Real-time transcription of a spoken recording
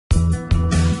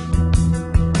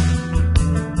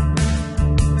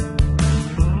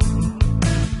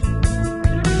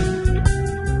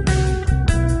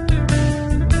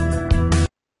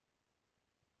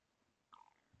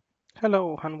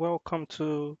Hello and welcome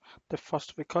to the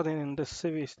first recording in this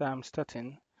series that I'm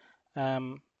starting.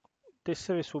 Um, this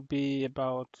series will be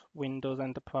about Windows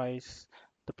Enterprise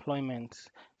deployment,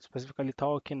 specifically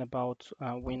talking about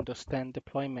Windows 10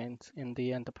 deployment in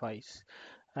the enterprise.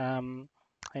 Um,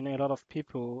 I know a lot of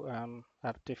people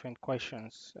have different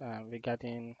questions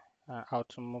regarding how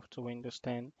to move to Windows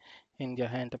 10 in their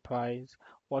enterprise,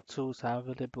 what tools are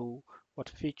available, what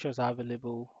features are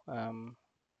available.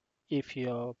 If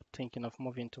you're thinking of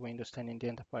moving to Windows 10 in the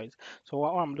enterprise. So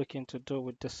what I'm looking to do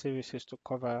with this series is to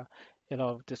cover a lot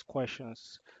of these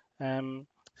questions.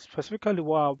 Specifically,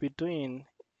 what I'll be doing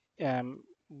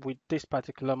with this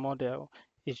particular model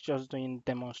is just doing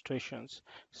demonstrations.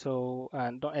 So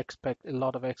don't expect a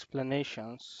lot of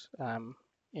explanations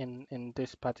in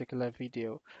this particular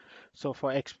video. So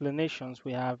for explanations,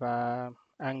 we have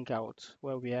Hangouts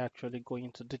where we actually go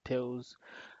into details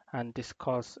and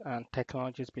discuss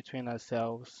technologies between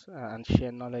ourselves and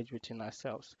share knowledge between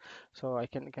ourselves. So I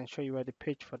can show you where the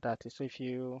page for that is. So if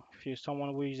you're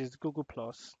someone who uses Google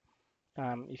Plus,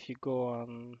 if you go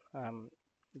on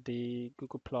the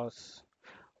Google Plus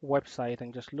website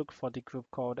and just look for the group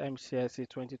called MCSE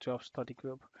 2012 Study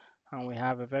Group, and we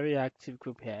have a very active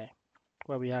group here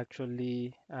where we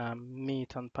actually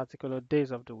meet on particular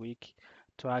days of the week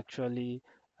to actually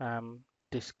um,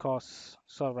 discuss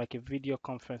sort of like a video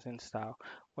conferencing style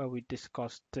where we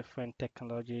discuss different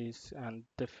technologies and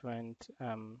different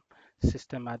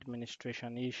system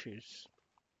administration issues.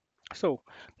 So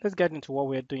let's get into what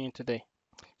we're doing today.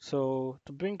 So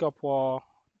to bring up what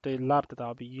the lab that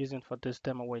I'll be using for this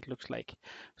demo, what it looks like.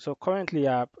 So currently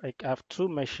I have two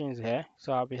machines here,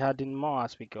 so I'll be adding more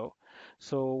as we go.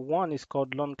 So one is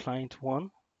called Learn Client 1,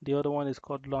 the other one is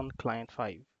called Learn Client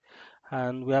 5.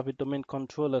 And we have a domain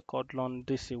controller called Learn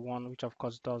DC1, which of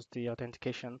course does the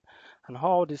authentication. And how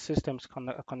all these systems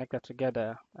are connected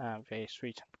together via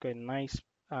switch. I've got a nice,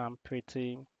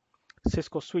 pretty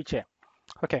Cisco switch here.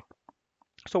 Okay,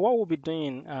 so what we'll be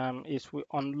doing is we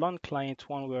on Learn Client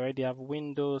 1, we already have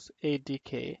Windows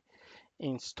ADK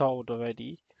installed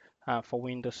already for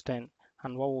Windows 10.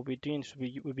 And what we'll be doing is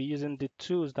we'll be using the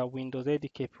tools that Windows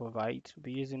ADK provides. We'll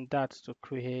be using that to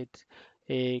create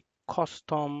a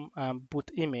custom boot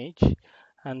image.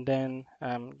 And then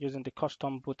using the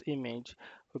custom boot image,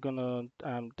 we're going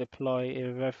to deploy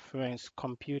a reference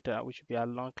computer, which will be our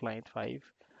Learn Client 5.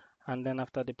 And then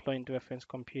after deploying the reference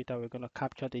computer, we're going to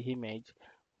capture the image,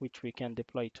 which we can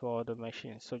deploy to other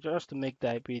machines. So just to make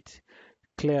that a bit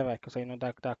clearer, because I know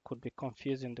that could be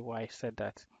confusing the way I said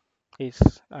that, is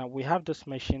we have this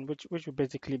machine, which will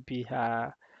basically be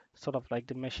sort of like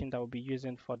the machine that we'll be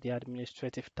using for the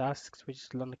administrative tasks, which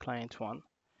is Learn Client 1.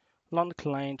 Learn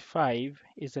Client 5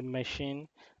 is a machine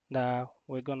that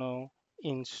we're going to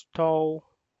install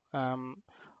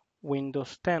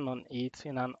Windows 10 on it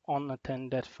in an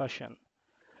unattended fashion.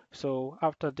 So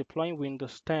after deploying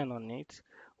Windows 10 on it,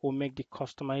 we'll make the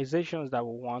customizations that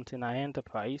we want in our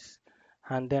enterprise,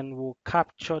 and then we'll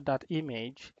capture that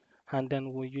image, and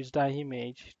then we'll use that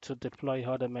image to deploy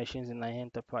other machines in our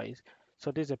enterprise.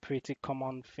 So this is a pretty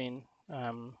common thing,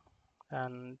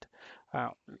 and uh,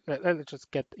 let's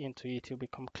just get into it. It'll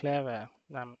become clearer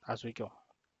as we go.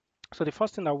 So the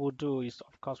first thing I will do is,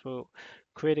 of course, we'll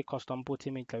create a custom boot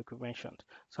image like we mentioned.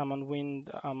 So I'm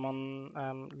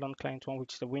on Learn Client 1,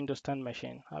 which is a Windows 10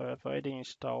 machine. I've already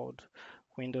installed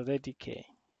Windows ADK.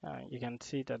 You can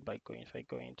see that by if I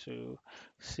go into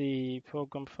C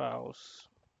program files,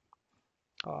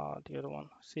 the other one,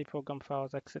 C program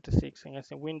files x86, and you can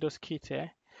see Windows Kit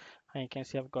here, and you can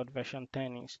see I've got version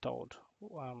 10 installed.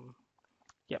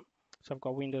 Yeah, so I've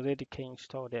got Windows ADK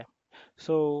installed there.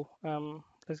 So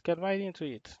let's get right into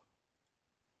it.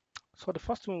 So the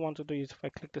first thing we want to do is if I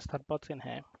click the start button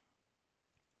here,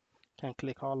 can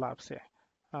click all apps here.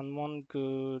 And one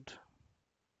good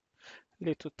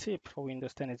little tip for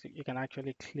Windows 10 is you can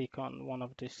actually click on one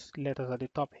of these letters at the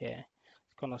top here.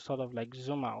 It's gonna sort of like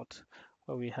zoom out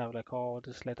where we have like all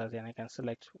these letters here, and I can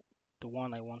select the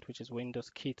one I want, which is Windows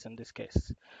Kit in this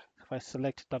case. If I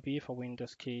select W for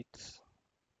Windows Kit,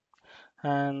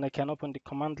 and I can open the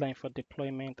command line for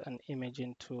deployment and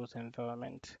imaging tools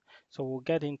environment. So we'll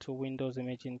get into Windows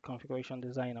Imaging Configuration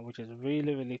Designer, which is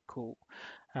really cool,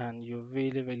 and you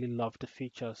really love the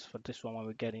features for this one when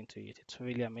we get into it. It's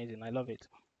really amazing. I love it.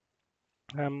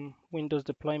 Windows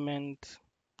Deployment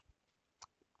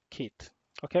Kit.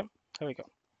 Okay, there we go.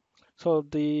 So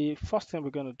the first thing we're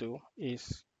going to do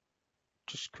is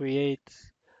just create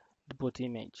the boot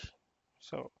image.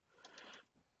 So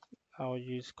I'll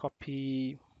use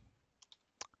copy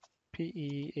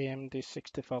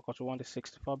PEAMD64 because we want the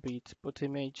 64-bit boot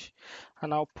image,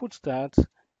 and I'll put that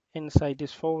Inside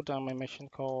this folder, my machine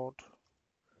called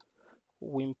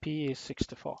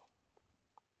WinPA64.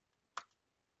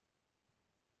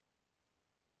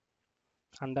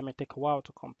 And that may take a while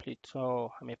to complete.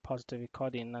 So I may pause the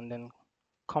recording and then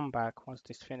come back once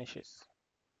this finishes.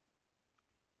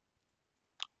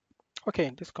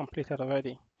 Okay, this completed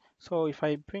already. So if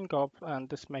I bring up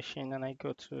this machine and I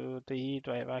go to the E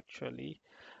drive actually,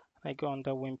 I go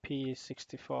under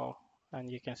WinPA64 and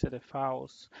you can see the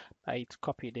files that it's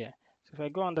copied there. So if I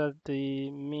go under the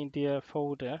media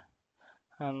folder,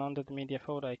 and under the media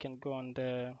folder I can go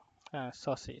under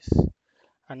sources,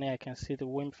 and there I can see the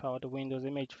WIM file, the Windows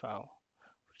image file,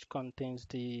 which contains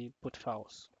the boot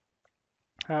files.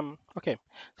 Okay,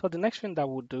 so the next thing that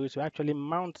we'll do is to actually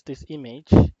mount this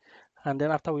image, and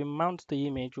then after we mount the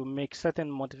image, we'll make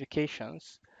certain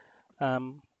modifications,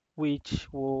 which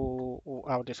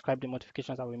I'll describe the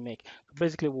modifications that we make.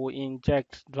 Basically, we'll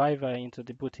inject driver into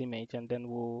the boot image, and then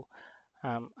we'll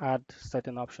add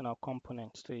certain optional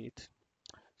components to it.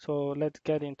 So let's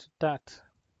get into that.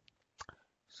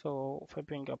 So if I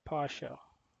bring up PowerShell,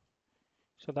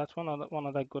 so that's one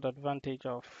other good advantage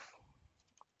of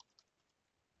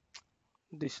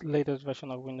this latest version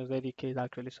of Windows ADK. It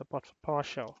actually supports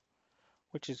PowerShell,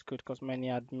 which is good because many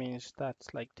admins,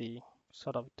 that's like the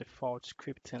sort of default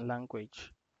scripting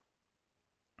language.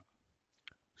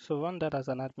 So run that as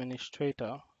an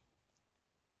administrator,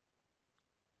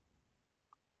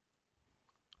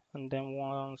 and then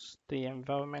once the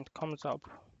environment comes up,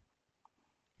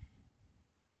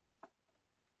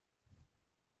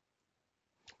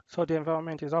 so the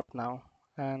environment is up now,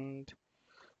 and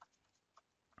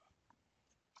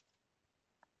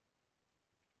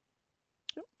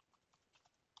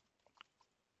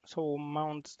so we'll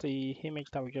mount the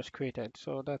image that we just created.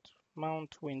 So that's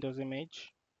mount Windows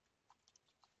image.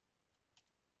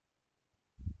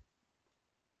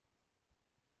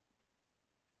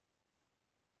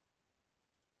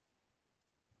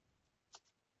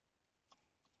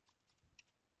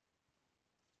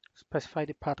 Specify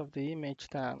the part of the image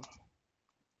that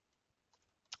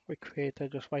we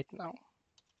created just right now.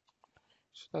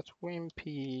 So that's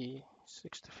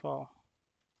WinP64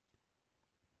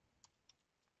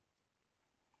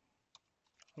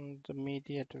 on the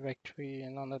media directory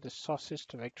and under the sources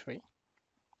directory.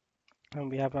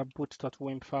 And we have our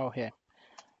boot.wim file here.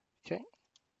 Okay,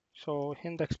 so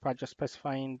index part just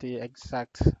specifying the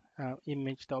exact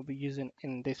image that we'll be using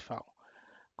in this file,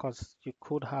 because you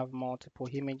could have multiple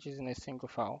images in a single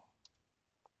file.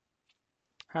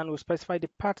 And we'll specify the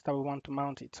part that we want to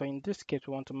mount it. So in this case,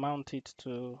 we want to mount it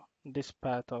to this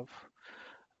part of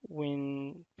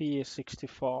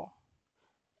WinPA64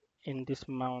 in this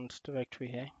mount directory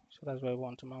here. So that's where we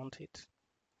want to mount it.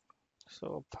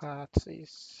 So parts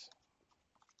is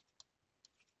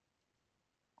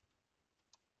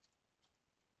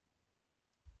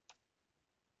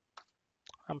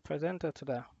I'm presented to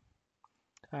that.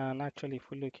 And actually, if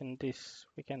we look in this,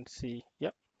 we can see,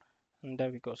 yep, and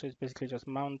there we go. So it's basically just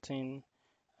mounting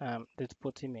this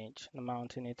boot image and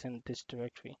mounting it in this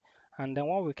directory. And then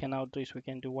what we can now do is we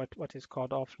can do what is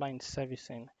called offline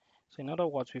servicing. So in other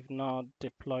words, we've now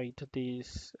deployed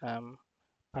this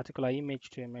particular image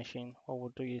to a machine. What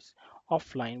we'll do is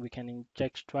offline, we can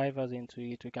inject drivers into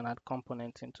it, we can add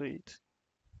components into it.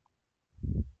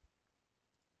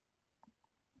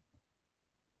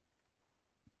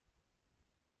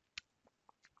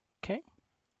 Okay.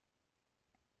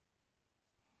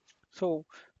 So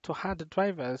to add the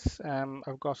drivers,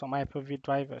 I've got some Hyper-V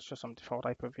drivers, just some default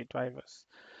Hyper-V drivers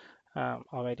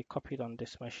already copied on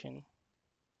this machine.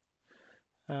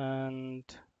 And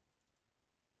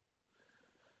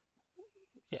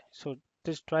yeah, so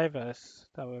these drivers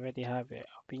that we already have here,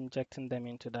 I'll be injecting them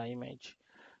into the image.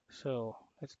 So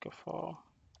let's go for,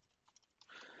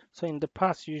 so in the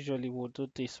past, usually we'll do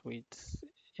this with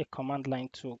a command line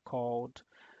tool called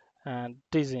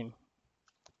dism.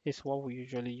 Is what we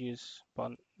usually use,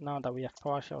 but now that we have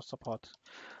PowerShell support,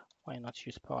 why not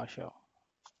use PowerShell?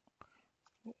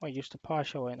 I use the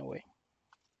PowerShell anyway.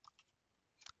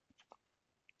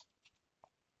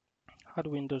 Add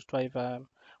Windows driver.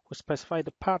 We specify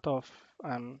the part of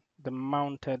the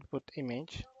mounted boot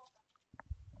image.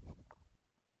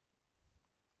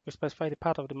 We specify the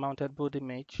part of the mounted boot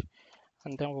image,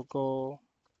 and then we'll go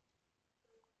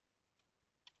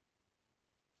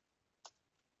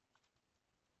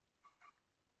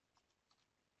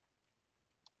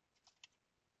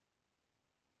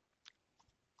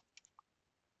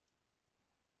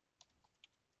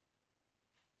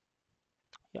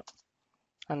yep.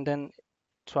 And then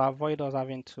to avoid us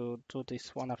having to do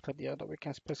this one after the other, we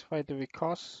can specify the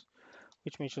recurse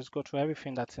which means just go through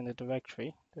everything that's in the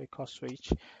directory, the record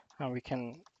switch, and we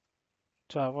can,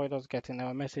 to avoid us getting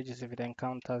error messages if it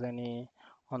encounters any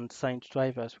unsigned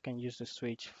drivers, we can use the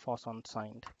switch force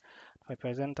unsigned. If I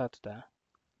present that there,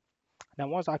 then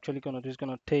what's actually going to do is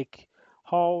going to take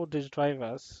all these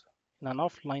drivers in an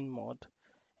offline mode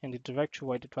in the directory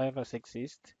where the drivers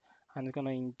exist, and it's going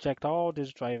to inject all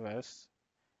these drivers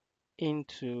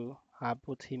into our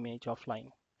boot image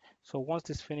offline. So once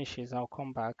this finishes, I'll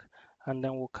come back and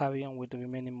then we'll carry on with the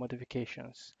remaining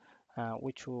modifications,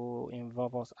 which will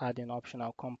involve us adding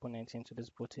optional components into this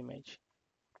boot image.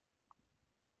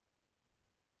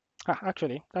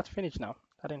 Actually, that's finished now.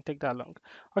 That didn't take that long.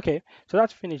 Okay, so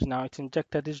that's finished now. It's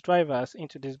injected these drivers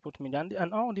into this boot image,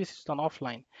 and all this is done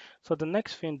offline. So the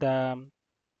next thing that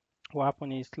will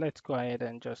happen is, let's go ahead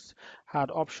and just add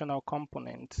optional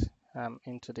components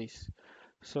into this.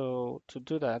 So to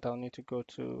do that, I'll need to go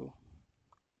to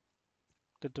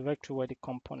the directory where the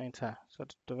components are. So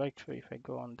the directory, if I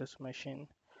go on this machine,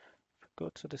 if I go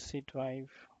to the C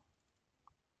drive,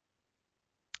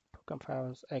 program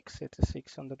files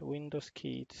x86 under the Windows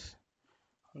kits,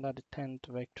 under the 10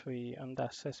 directory, under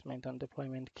assessment and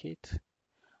deployment kit,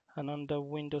 and under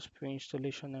Windows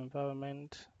pre-installation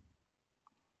environment,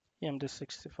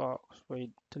 EMD64, we're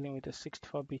dealing with a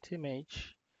 64-bit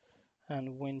image,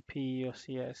 and WinP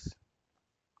OCS.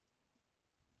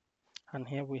 And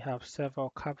here we have several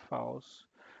cab files,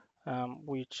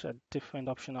 which are different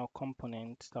optional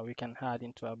components that we can add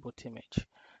into our boot image.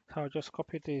 So I'll just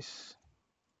copy this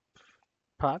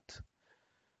part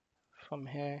from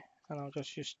here, and I'll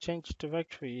just use change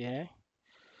directory here.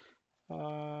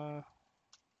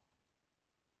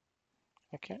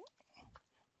 Okay,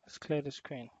 let's clear the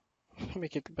screen,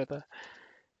 make it better.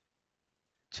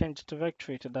 Change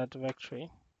directory to that directory.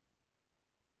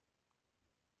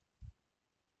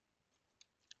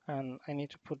 And I need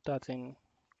to put that in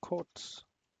quotes.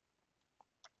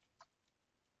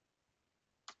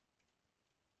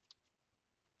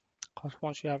 Because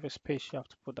once you have a space, you have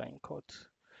to put that in quotes.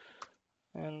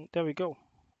 And there we go.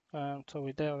 So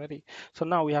we're there already. So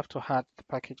now we have to add the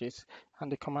packages.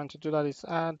 And the command to do that is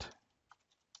add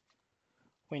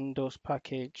Windows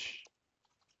package.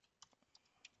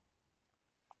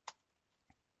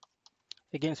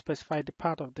 Again, specify the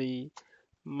part of the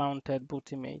mounted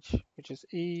boot image, which is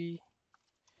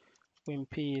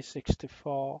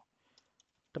WinP64,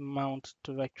 the mount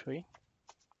directory.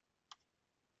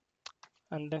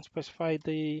 And then specify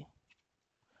the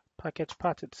package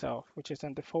path itself, which is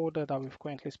in the folder that we've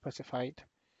currently specified.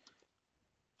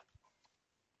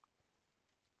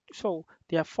 So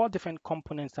there are 4 different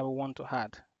components that we want to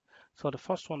add. So the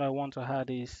first one I want to add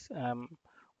is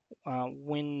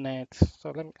WinNet.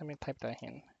 So let me type that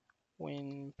in.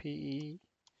 WinPE.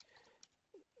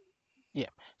 Yeah.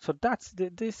 So that's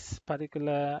this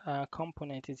particular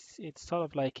component. It's sort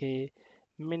of like a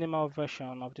minimal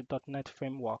version of the .NET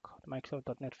framework, the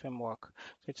Microsoft .NET framework.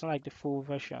 So it's not like the full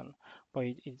version, but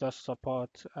it does support,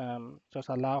 just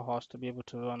allow us to be able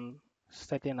to run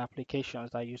certain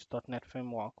applications that use .NET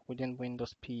framework within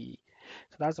Windows PE.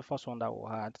 So that's the first one that we'll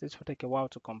add. This will take a while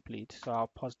to complete, so I'll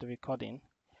pause the recording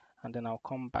and then I'll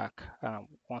come back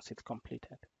once it's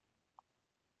completed.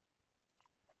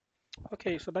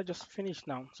 Okay, so that just finished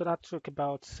now. So that took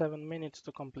about 7 minutes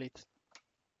to complete.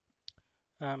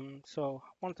 So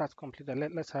once that's completed,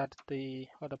 let's add the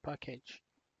other package.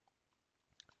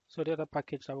 So the other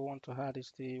package that we want to add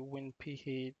is the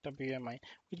WinPE WMI,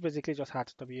 which basically just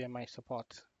adds WMI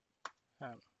support.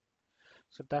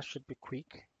 So that should be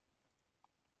quick.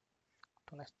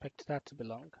 Don't expect that to be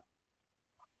long.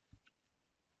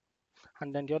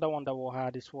 And then the other one that we'll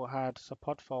add is we'll add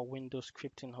support for Windows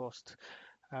scripting host,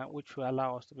 which will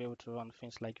allow us to be able to run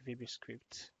things like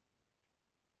VBScript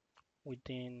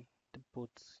within the boot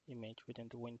image, within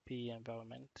the WinPE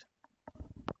environment.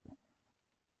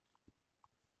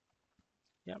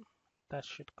 Yeah, that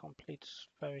should complete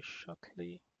very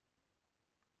shortly.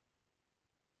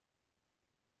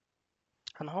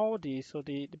 And all this, so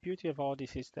the beauty of all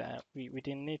this is that we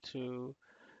didn't need to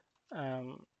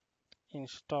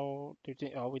install,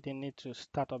 or we didn't need to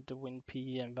start up the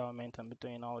WinPE environment and be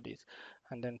doing all this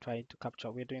and then try to capture.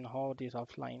 We're doing all this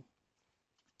offline.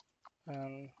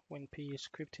 And WinPE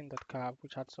scripting.cab,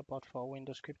 which had support for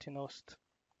Windows scripting host.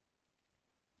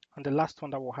 And the last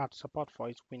one that we'll have support for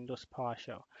is Windows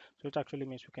PowerShell. So it actually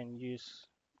means we can use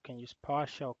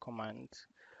PowerShell commands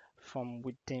from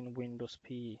within Windows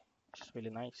PE, which is really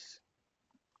nice.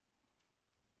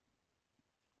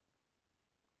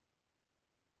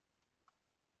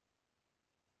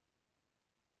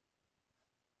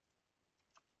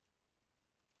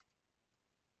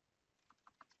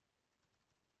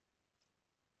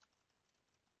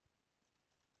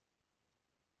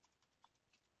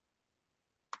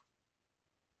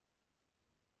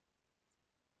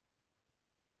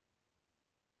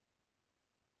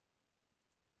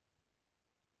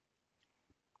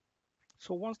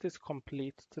 So once this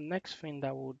completes, the next thing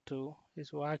that we'll do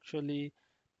is we'll actually,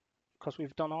 because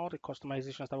we've done all the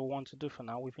customizations that we want to do for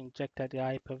now, we've injected the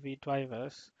Hyper-V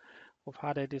drivers, we've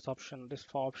added this option, this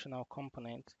four optional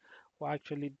components, we'll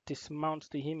actually dismount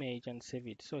the image and save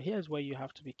it. So here's where you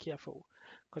have to be careful,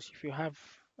 because if you have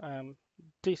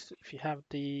if you have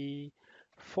the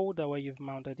folder where you've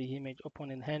mounted the image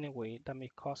open in any way, that may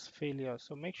cause failure.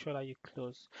 So make sure that you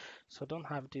close. So don't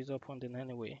have this opened in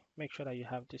any way. Make sure that you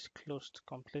have this closed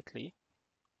completely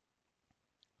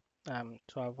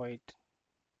to avoid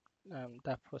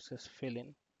that process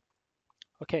failing.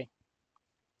 Okay,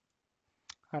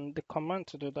 and the command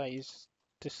to do that is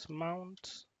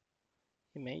dismount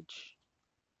image.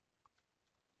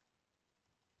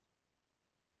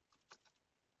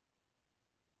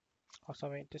 Oh,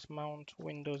 sorry, dismount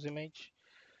Windows image.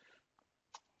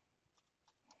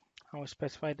 And we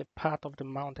specify the path of the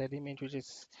mounted image, which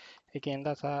is, again,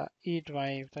 that's our E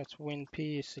drive, that's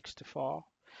WinP64,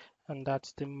 and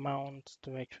that's the mount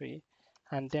directory.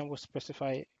 And then we'll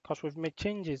specify, because we've made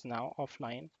changes now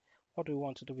offline, what do we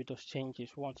want to do with those changes?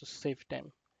 We want to save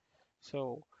them.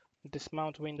 So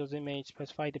dismount Windows image,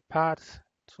 specify the path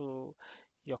to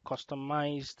your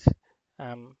customized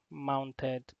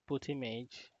mounted boot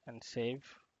image and save.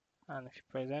 And if you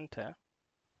press enter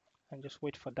and just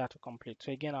wait for that to complete.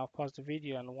 So again, I'll pause the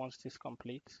video, and once this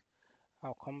completes,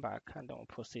 I'll come back and then we'll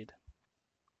proceed.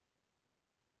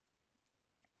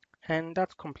 And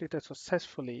that's completed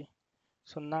successfully.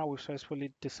 So now we've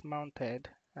successfully dismounted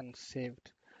and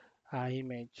saved our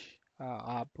image,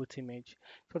 our boot image.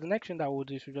 So the next thing that we'll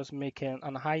do is we'll just make an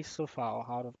ISO file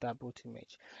out of that boot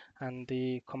image. And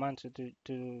the command to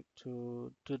do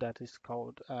that is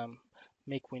called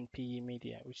make WinPE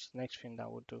media, which is the next thing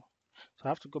that we'll do. So I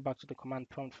have to go back to the command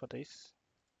prompt for this.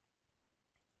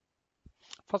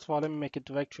 First of all, let me make a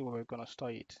directory where we're going to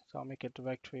store it. So I'll make a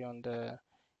directory on the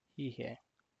E here.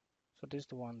 So this is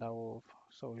the one that will,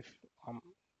 so if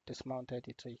dismounted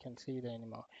it so you can see it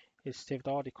anymore. It's saved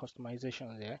all the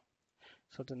customizations there.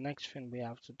 So the next thing we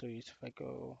have to do is if I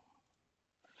go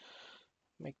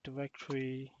make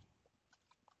directory,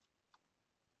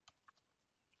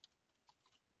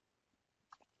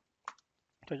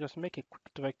 so just make a quick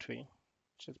directory,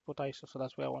 which is boot ISO. So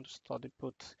that's where I want to store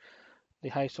the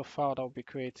ISO file that we'll be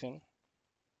creating.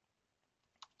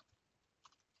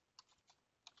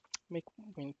 Make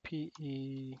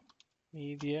WinPE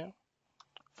media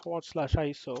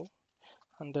 /ISO,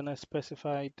 and then I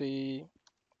specify the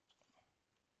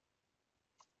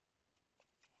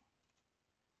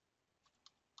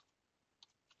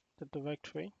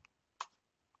directory.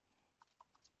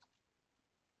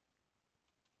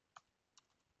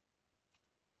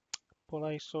 Pull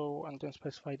ISO and then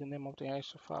specify the name of the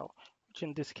ISO file, which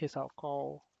in this case I'll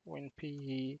call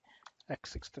WinPE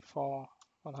x64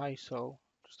 on ISO,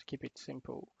 just to keep it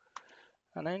simple,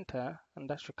 and enter, and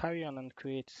that should carry on and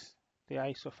create the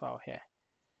ISO file here.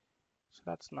 So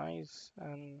that's nice,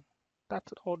 and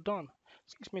that's all done.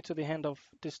 This takes me to the end of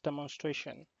this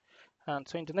demonstration. And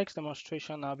so in the next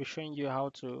demonstration, I'll be showing you how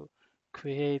to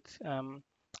create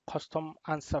custom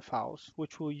answer files,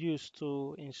 which we'll use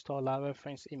to install our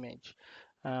reference image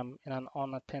in an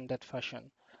unattended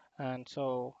fashion. And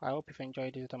so I hope you've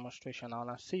enjoyed this demonstration, and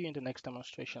I'll see you in the next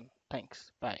demonstration.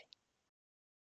 Thanks. Bye.